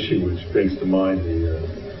raising an issue which brings to mind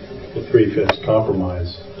the 3/5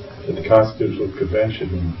 compromise at the Constitutional Convention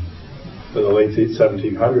in the late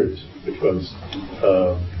 1700s, which was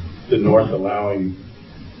the North allowing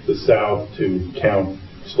the South to count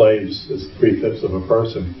slaves as 3/5 of a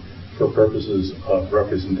person for purposes of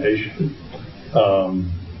representation.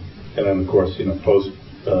 And then, of course, post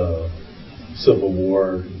Civil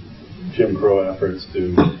War, Jim Crow efforts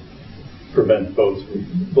to prevent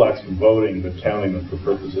blacks from voting, but counting them for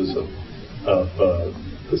purposes of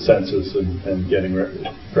the census and getting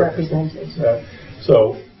representation.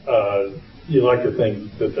 So you like to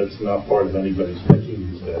think that that's not part of anybody's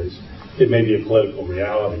thinking these days. It may be a political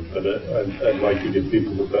reality, but I'd like to give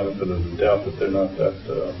people the benefit of the doubt that they're not that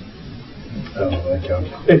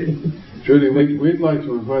calculated. Judy, we'd like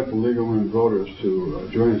to invite the League of Women Voters to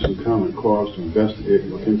join us in common cause to investigate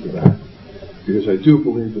and look into that. Because I do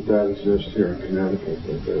believe that exists here in Connecticut,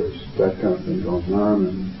 that there's that kind of thing going on.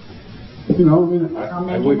 And,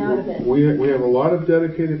 we have a lot of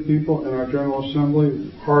dedicated people in our General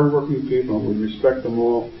Assembly, hardworking people, and we respect them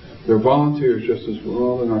all. They're volunteers just as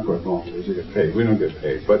well. They're not quite volunteers, they get paid. We don't get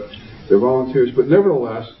paid, but they're volunteers. But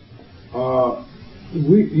nevertheless,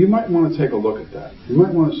 you might want to take a look at that. You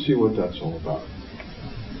might want to see what that's all about.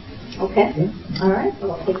 Okay. Yeah. All right.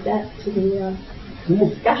 Well, I'll take that to the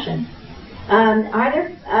discussion. Are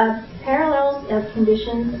there parallels of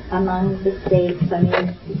conditions among the states? I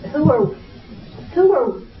mean, who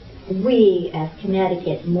are we as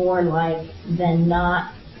Connecticut more like than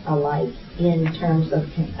not alike in terms of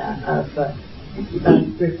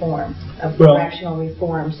reform, of correctional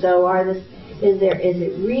reform? So is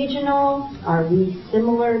it regional? Are we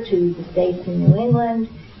similar to the states in New England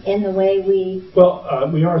in the way we? Well,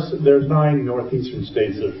 we are. There's 9 northeastern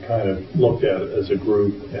states that have kind of looked at it as a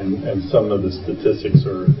group, and some of the statistics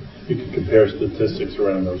are, you can compare statistics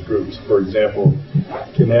around those groups. For example,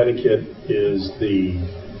 Connecticut is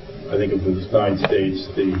I think of those 9 states,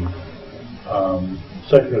 the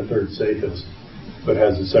second or third safest, but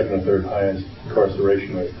has the second or third highest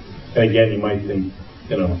incarceration rate. And again, you might think,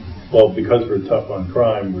 well, because we're tough on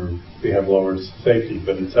crime, we have lower safety,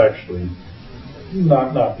 but it's actually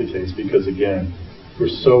not the case, because again, we're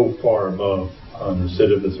so far above on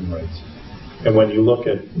recidivism rates. And when you look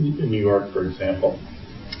at New York, for example,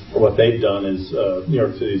 what they've done is, New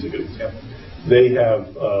York City is a good example. They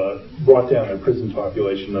have brought down their prison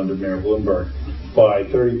population under Mayor Bloomberg by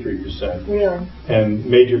 33%. Really? And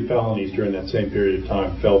major felonies during that same period of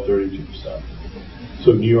time fell 32%.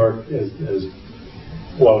 So New York has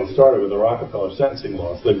well, it started with the Rockefeller sentencing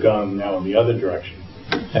laws. They've gone now in the other direction,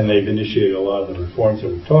 and they've initiated a lot of the reforms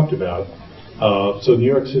that we've talked about. So New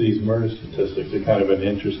York City's murder statistics are kind of an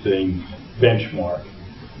interesting benchmark.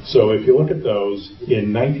 So if you look at those,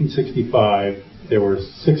 in 1965, there were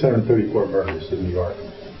 634 murders in New York.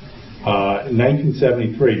 In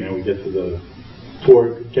 1973, now we get to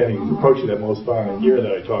approaching that most violent year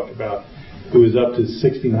that I talked about, it was up to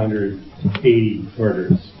 1,680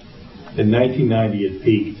 murders. In 1990, it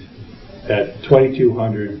peaked at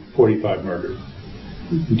 2,245 murders.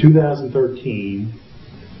 In 2013,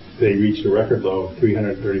 they reached a record low of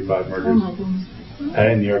 335 murders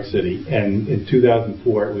in New York City. And in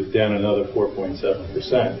 2004, it was down another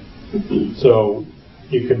 4.7%. So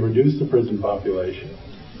you can reduce the prison population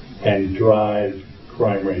and drive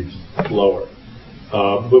crime rates lower.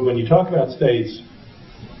 But when you talk about states,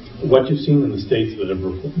 what you've seen in the states that have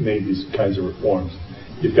made these kinds of reforms,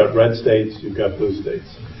 you've got red states, you've got blue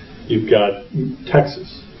states. You've got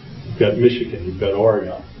Texas, you've got Michigan, you've got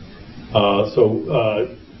Oregon.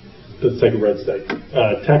 Let's take a red state.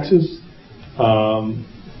 Texas,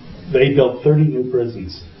 they built 30 new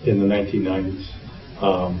prisons in the 1990s.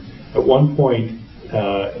 At one point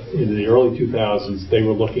in the early 2000s, they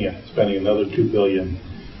were looking at spending another $2 billion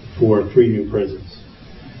for 3 new prisons.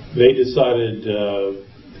 They decided to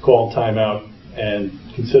call timeout and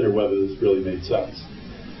consider whether this really made sense.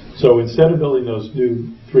 So instead of building those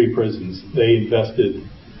new 3 prisons, they invested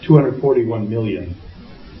 $241 million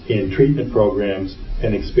in treatment programs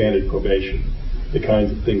and expanded probation, the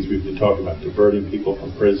kinds of things we've been talking about, diverting people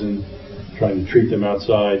from prison, trying to treat them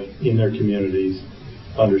outside in their communities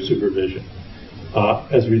under supervision.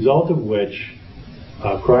 As a result of which,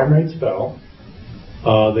 crime rates fell.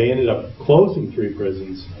 They ended up closing 3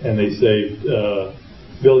 prisons, and they saved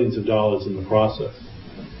billions of dollars in the process.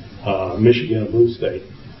 Michigan, a blue state.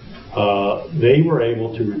 They were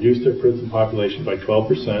able to reduce their prison population by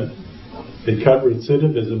 12%. They cut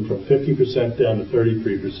recidivism from 50% down to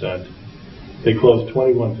 33%. They closed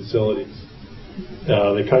 21 facilities.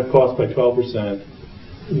 They cut costs by 12%.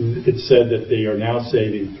 It's said that they are now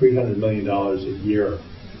saving $300 million a year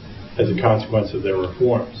as a consequence of their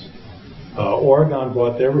reforms. Oregon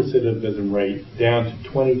brought their recidivism rate down to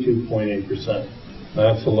 22.8%.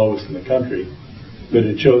 Now, that's the lowest in the country, but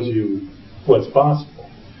it shows you what's possible.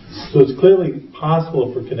 So it's clearly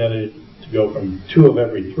possible for Connecticut to go from 2 of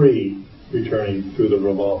every 3 returning through the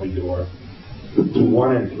revolving door to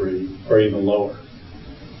 1 in 3 or even lower.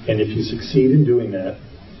 And if you succeed in doing that,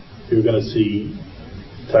 you're going to see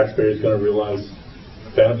taxpayers going to realize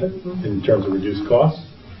benefit in terms of reduced costs.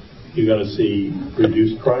 You're going to see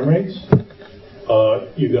reduced crime rates.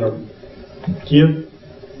 You're going to give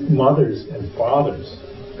mothers and fathers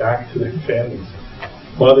back to their families,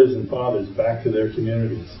 mothers and fathers back to their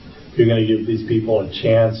communities. You're going to give these people a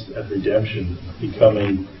chance at redemption,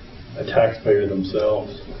 becoming a taxpayer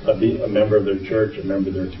themselves, a member of their church, a member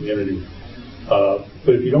of their community.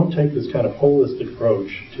 But if you don't take this kind of holistic approach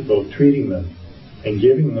to both treating them and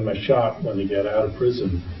giving them a shot when they get out of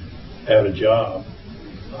prison, have a job,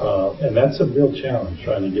 and that's a real challenge,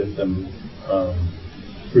 trying to get them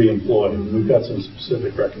re-employed. And we've got some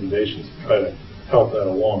specific recommendations to try to help that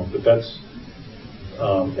along. But that's,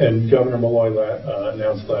 and Governor Malloy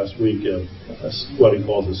announced last week what he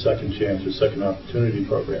calls a second chance or second opportunity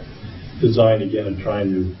program, designed again at trying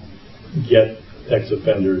to get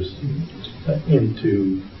ex-offenders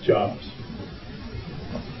into jobs.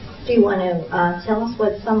 Do you want to tell us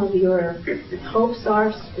what some of your hopes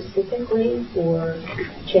are specifically for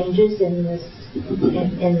changes in this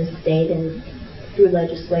in the state and through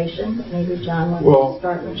legislation? Maybe John wants to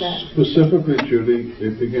start with that. Specifically, Judy,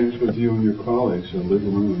 it begins with you and your colleagues and League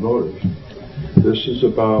of Women Voters. This is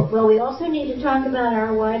about... Well, we also need to talk about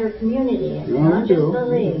our wider community, not just the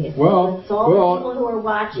League. Well, it's all the people who are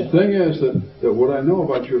watching. The thing is that what I know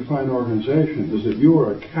about your fine organization is that you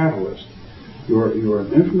are a catalyst. You are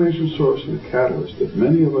an information source and a catalyst that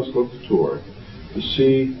many of us look toward to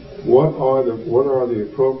see what are the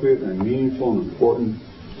appropriate and meaningful and important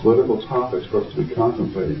political topics for us to be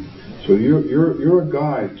contemplating. So you're a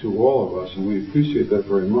guide to all of us, and we appreciate that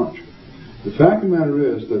very much. The fact of the matter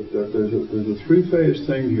is that there's a three-phase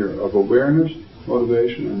thing here of awareness,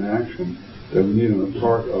 motivation, and action that we need on the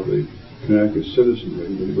part of the Connecticut citizenry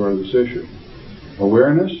with regard to this issue.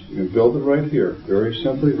 Awareness, you can build it right here, very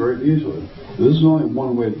simply, very easily. This is only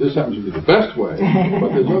one way. This happens to be the best way, but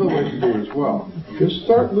there's other ways to do it as well. Just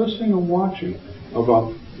start listening and watching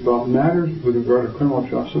about matters with regard to criminal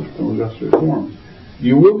justice reform.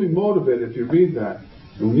 You will be motivated if you read that,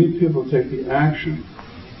 and we need people to take the action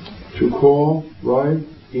to call, write,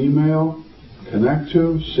 email, connect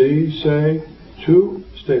to, see, say to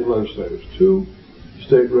state legislators, to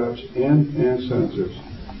state reps, and senators.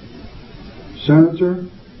 Senator,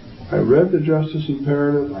 I read the Justice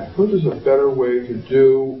Imperative. I heard there's a better way to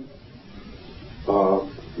do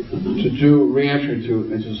reentry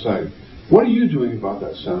into society. What are you doing about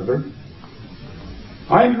that, Senator?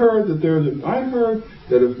 I heard that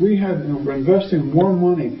if we're investing more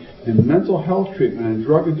money in mental health treatment and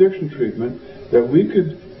drug addiction treatment, that we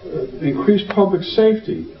could increase public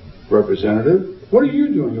safety. Representative, what are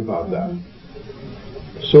you doing about that?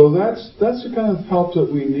 So that's the kind of help that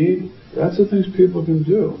we need. That's the things people can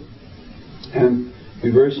do. And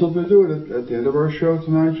be very simple to do it. At the end of our show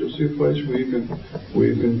tonight, you'll see a place where you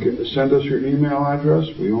can send us your email address.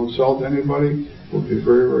 We won't sell it to anybody. We'll be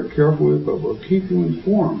very, very careful with it, but we'll keep you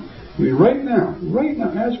informed. I mean, right now,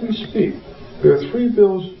 as we speak, there are 3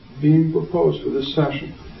 bills being proposed for this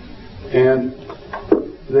session, and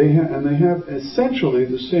they have essentially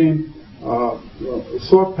the same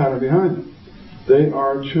thought pattern behind them. They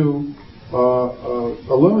are to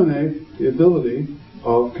eliminate the ability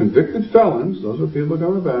of convicted felons, those are people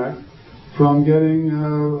coming back, from getting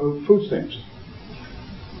food stamps.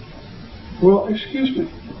 Well, excuse me.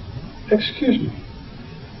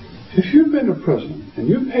 If you've been to prison and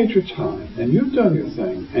you've paid your time and you've done your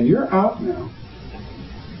thing and you're out now,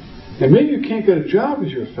 and maybe you can't get a job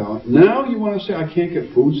because you're a felon, now you want to say I can't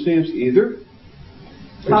get food stamps either?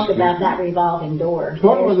 Talk about that revolving door.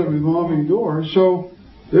 Talk about the revolving door. So,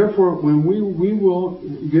 therefore, when we will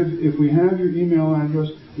give, if we have your email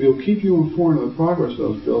address, we'll keep you informed of the progress of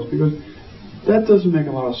those bills, because that doesn't make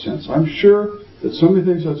a lot of sense. I'm sure that somebody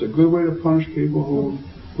thinks that's a good way to punish people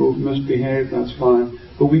who've misbehaved. That's fine.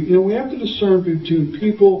 But we have to discern between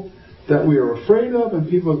people that we are afraid of and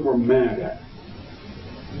people that we're mad at.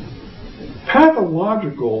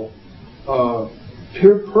 Pathological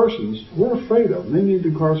persons we're afraid of, and they need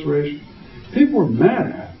incarceration. People we're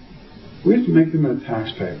mad at, we have to make them into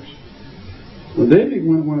taxpayers. When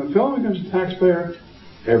a felon becomes a taxpayer,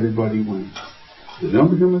 everybody wins. If they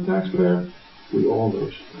don't become a taxpayer, we all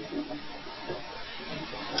lose.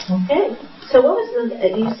 Okay. So what was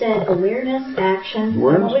you said awareness, action.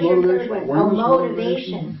 Awareness, what was motivation. Your third one?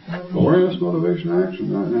 Motivation. Awareness, motivation,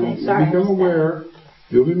 action. Okay, sorry, become aware,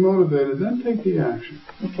 you'll be motivated, then take the action.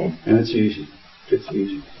 Okay. And it's easy. It's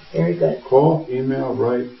easy. Very good. Call, email,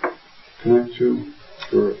 write, connect to,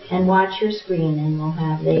 Sure. And watch your screen, and we'll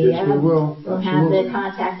have the Yes, we will. we'll have the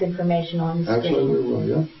contact information on the screen. Absolutely, we will.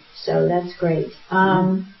 Yeah. So that's great.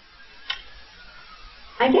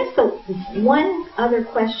 I guess the one other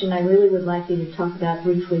question I really would like you to talk about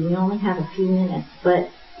briefly, we only have a few minutes, but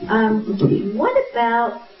what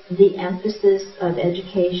about the emphasis of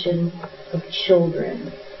education of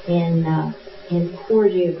children in poor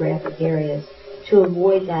geographic areas to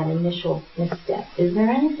avoid that initial misstep? Is there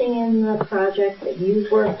anything in the project that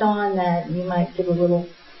you've worked on that you might give a little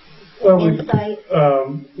insight?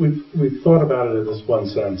 We've thought about it in this one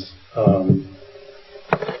sense.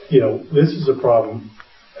 This is a problem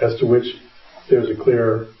as to which there's a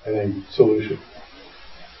clear, I think, solution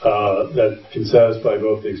that can satisfy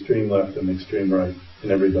both the extreme left and the extreme right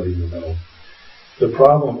and everybody in the middle. The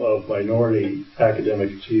problem of minority academic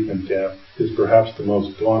achievement gap is perhaps the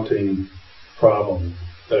most daunting problem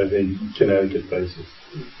that I think Connecticut faces.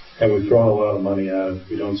 And we've thrown a lot of money at it.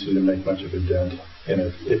 We don't seem to make much of a dent in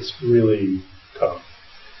it. It's really tough.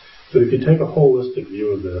 But if you take a holistic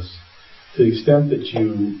view of this, to the extent that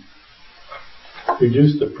you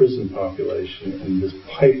reduce the prison population and this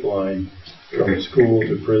pipeline from school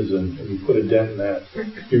to prison, and you put a dent in that,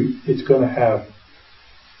 it's going to have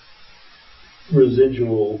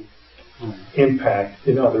residual impact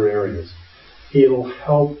in other areas. It'll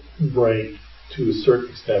help break, to a certain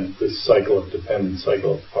extent, this cycle of dependence,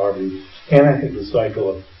 cycle of poverty, and I think the cycle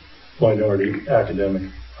of minority academic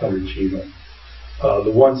underachievement.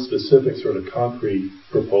 The one specific sort of concrete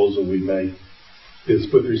proposal we make is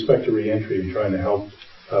with respect to reentry and trying to help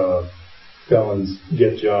felons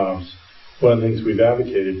get jobs. One of the things we've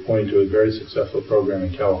advocated, pointing to a very successful program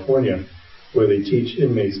in California where they teach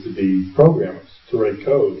inmates to be programmers, to write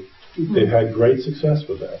code. They've had great success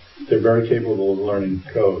with that. They're very capable of learning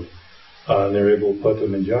code, and they're able to put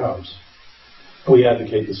them in jobs. We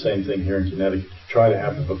advocate the same thing here in Connecticut, to try to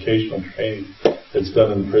have the vocational training that's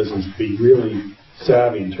done in the prisons to be really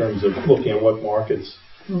savvy in terms of looking at what markets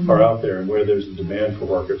are out there and where there's a demand for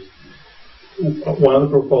workers. One of the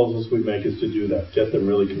proposals we make is to do that, get them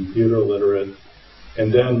really computer literate,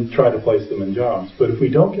 and then try to place them in jobs. But if we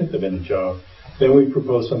don't get them in a job, then we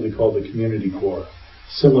propose something called the Community Corps,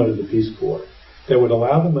 similar to the Peace Corps, that would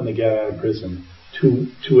allow them when they get out of prison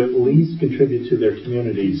to at least contribute to their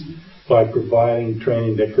communities by providing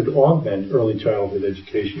training that could augment early childhood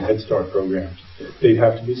education, Head Start programs. They'd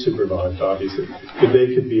have to be supervised, obviously, but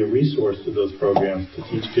they could be a resource to those programs to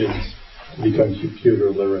teach kids to become computer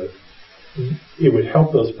literate. It would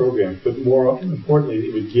help those programs, but more importantly,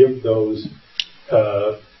 it would give those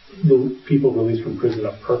people released from prison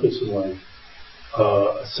a purpose in life,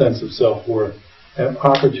 a sense of self-worth, an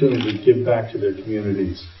opportunity to give back to their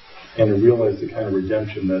communities and to realize the kind of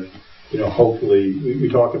redemption that, hopefully, we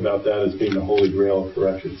talk about that as being the holy grail of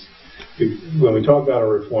corrections. When we talk about our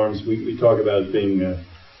reforms, we talk about it being,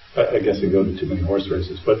 I guess I go to too many horse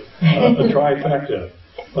races, but a trifecta: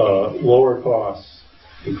 lower costs,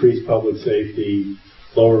 increased public safety,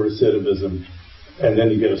 lower recidivism, and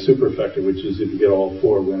then you get a superfecta, which is if you get all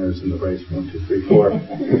four winners in the race, 1, 2, 3, 4. And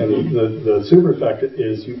the superfecta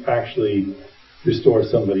is you actually restore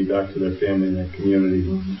somebody back to their family and their community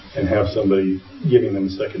and have somebody giving them a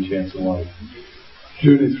second chance in life.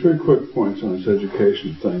 Judy, 3 quick points on this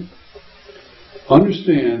education thing.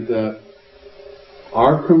 Understand that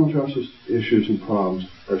our criminal justice issues and problems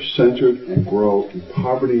are centered and grow in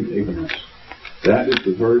poverty and ignorance. That is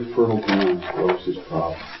the very fertile ground that grows this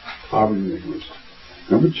problem, poverty and ignorance.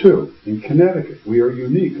 Number 2, in Connecticut, we are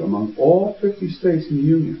unique among all 50 states in the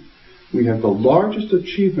Union. We have the largest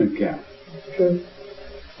achievement gap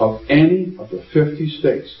of any of the 50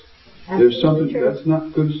 states. There's something that's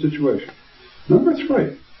not good situation. Number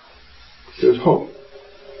 3, there's hope.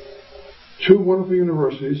 2 wonderful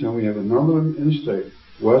universities, and we have a number of them in the state,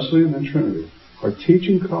 Wesleyan and Trinity, are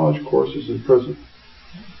teaching college courses in prison.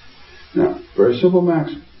 Now, very simple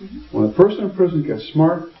maxim. When a person in prison gets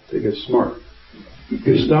smart, they get smart.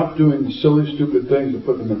 You stop doing the silly, stupid things that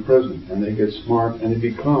put them in prison, and they get smart, and they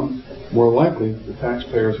become more likely the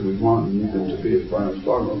taxpayers that we want and need them to be, as Brian was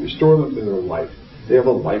talking about. Restore them to their life. They have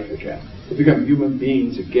a life again. They become human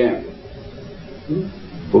beings again.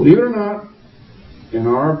 Believe it or not, in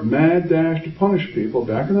our mad dash to punish people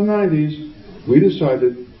back in the 90s, we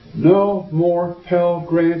decided no more Pell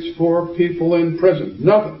Grants for people in prison.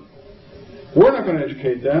 Nothing. We're not going to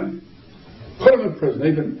educate them. Put them in prison.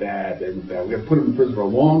 They've been bad. They've been bad. We've got to put them in prison for a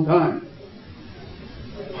long time.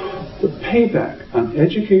 The payback on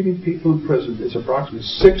educating people in prison is approximately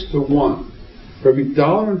 6 to 1. For every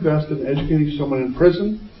dollar invested in educating someone in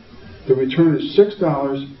prison, the return is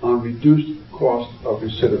 $6 on reduced cost of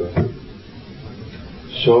recidivism.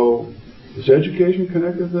 So Is education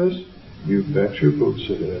connected to this? You bet your boots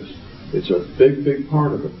it is. It's a big, big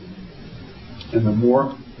part of it. And the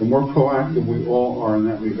more proactive we all are in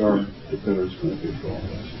that regard, the better it's going to be for all of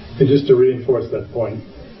us. And just to reinforce that point,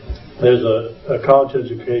 there's a college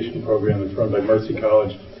education program that's run by Mercy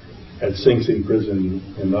College at Sing Sing Prison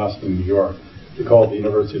in Austin, New York. They call it the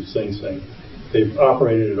University of Sing Sing. They've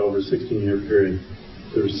operated it over a 16-year period.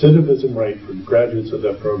 The recidivism rate for graduates of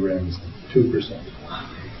that program is 2%.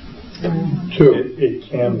 It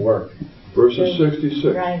can work. Versus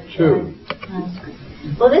 66. Right. 2.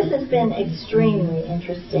 Right. Well, this has been extremely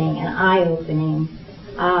interesting and eye-opening.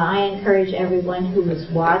 I encourage everyone who is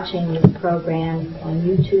watching this program on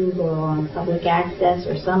YouTube or on public access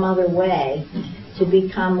or some other way to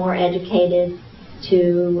become more educated,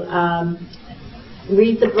 to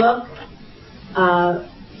read the book,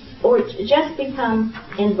 or just become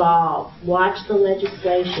involved. Watch the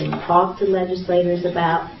legislation. Talk to legislators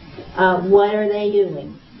about what are they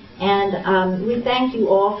doing. And we thank you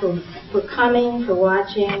all for coming, for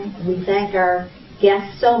watching. We thank our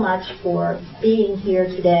guests so much for being here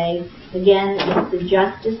today. Again, it's the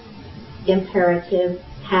justice imperative,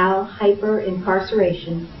 how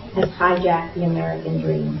hyper-incarceration has hijacked the American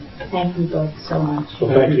dream. Thank you both so much.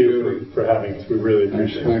 Well, thank you for having us. We really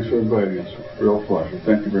appreciate it. Thanks for inviting us. Real pleasure.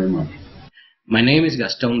 Thank you very much. My name is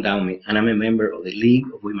Gaston Daume, and I'm a member of the League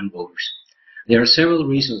of Women Voters. There are several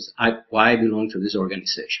reasons why I belong to this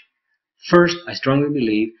organization. First, I strongly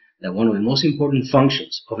believe that one of the most important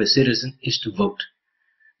functions of a citizen is to vote.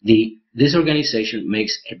 This organization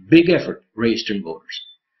makes a big effort registering voters.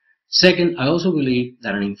 Second, I also believe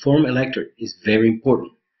that an informed electorate is very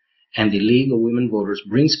important, and the League of Women Voters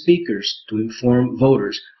brings speakers to inform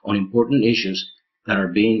voters on important issues that are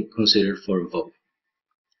being considered for a vote.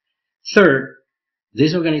 Third,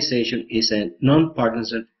 this organization is a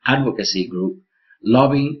non-partisan advocacy group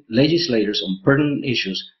lobbying legislators on pertinent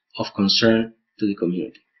issues of concern to the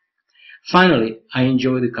community. Finally, I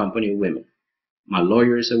enjoy the company of women. My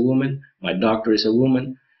lawyer is a woman, my doctor is a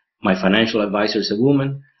woman, my financial advisor is a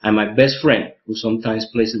woman, and my best friend, who sometimes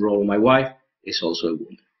plays the role of my wife, is also a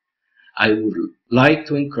woman. I would like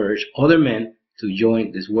to encourage other men to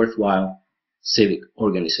join this worthwhile civic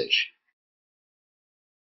organization.